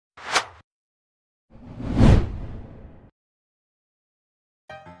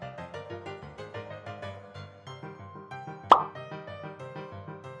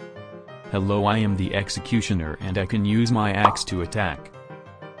Hello, I am the executioner and I can use my axe to attack.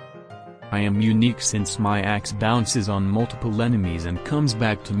 I am unique since my axe bounces on multiple enemies and comes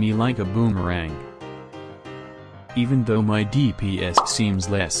back to me like a boomerang. Even though my DPS seems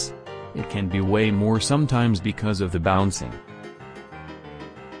less, it can be way more sometimes because of the bouncing.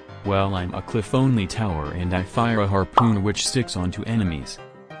 Well, I'm a cliff-only tower and I fire a harpoon which sticks onto enemies.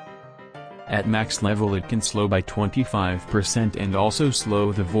 At max level it can slow by 25% and also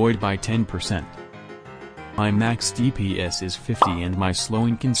slow the void by 10%. My max DPS is 50 and my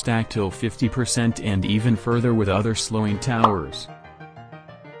slowing can stack till 50% and even further with other slowing towers.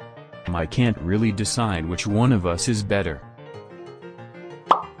 I can't really decide which one of us is better.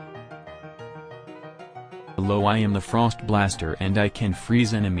 Hello, I am the Frost Blaster and I can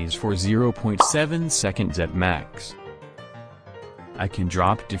freeze enemies for 0.7 seconds at max. I can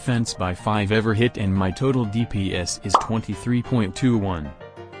drop defense by 5 every hit and my total DPS is 23.21.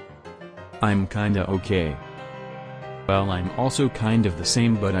 I'm kinda okay. Well, I'm also kind of the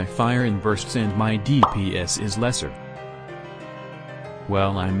same, but I fire in bursts and my DPS is lesser.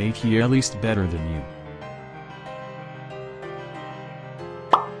 Well, I'm 80 at least better than you.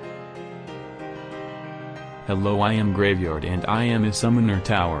 Hello, I am Graveyard and I am a summoner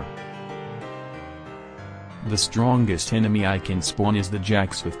tower. The strongest enemy I can spawn is the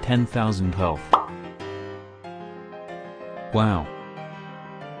Jax with 10,000 health. Wow.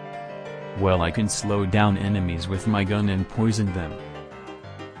 Well, I can slow down enemies with my gun and poison them.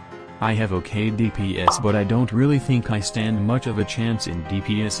 I have okay DPS, but I don't really think I stand much of a chance in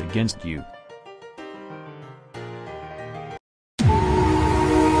DPS against you.